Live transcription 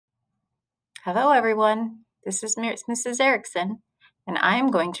Hello, everyone. This is Mrs. Erickson, and I'm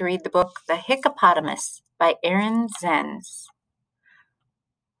going to read the book The HICCUPotamus by Erickson.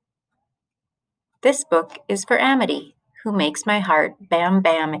 This book is for Amity, who makes my heart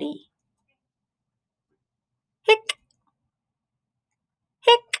bam-bamity. Hic!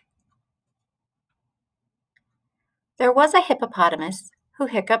 Hic! There was a hippopotamus who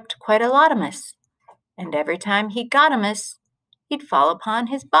hiccuped quite a lotamus, and every time he got a miss, he'd fall upon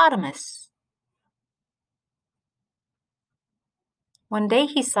his bottomus. One day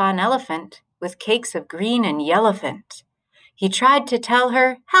he saw an elephant with cakes of green and yellowfant. He tried to tell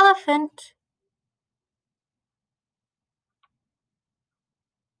her, "Helephant,"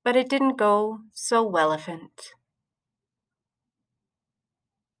 but it didn't go so wellephant.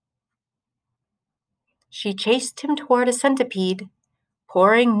 She chased him toward a centipede,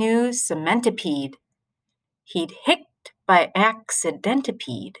 pouring news cementipede. He'd hicked by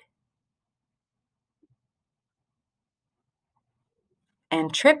accidentipede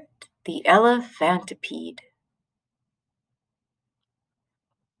and tripped the elephantipede.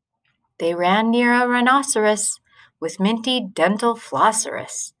 They ran near a rhinoceros with minty dental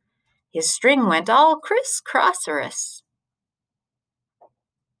flosserus. His string went all criss-crosserus.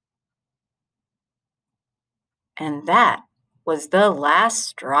 And that was the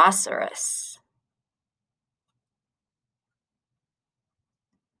last strawcerus.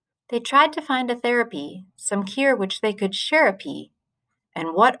 They tried to find a therapy, some cure which they could share-a-pee,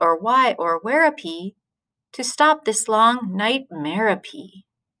 and what or why or where-a-pee, to stop this long nightmare-a-pee.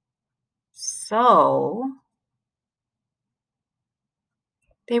 So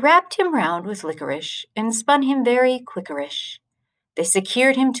they wrapped him round with licorice and spun him very quickerish. They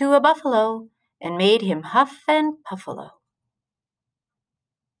secured him to a buffalo and made him huff and puffalo.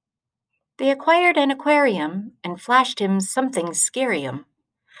 They acquired an aquarium and flashed him something scarium.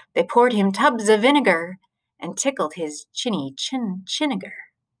 They poured him tubs of vinegar and tickled his chinniger.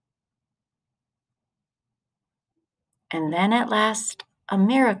 And then at last, a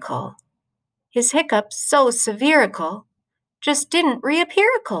miracle. His hiccups, so severical, just didn't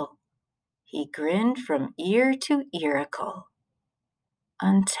reappearical. He grinned from ear to earicle.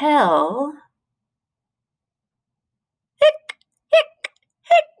 Until... hic, hic,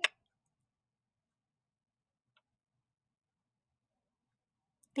 hic!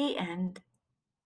 The end.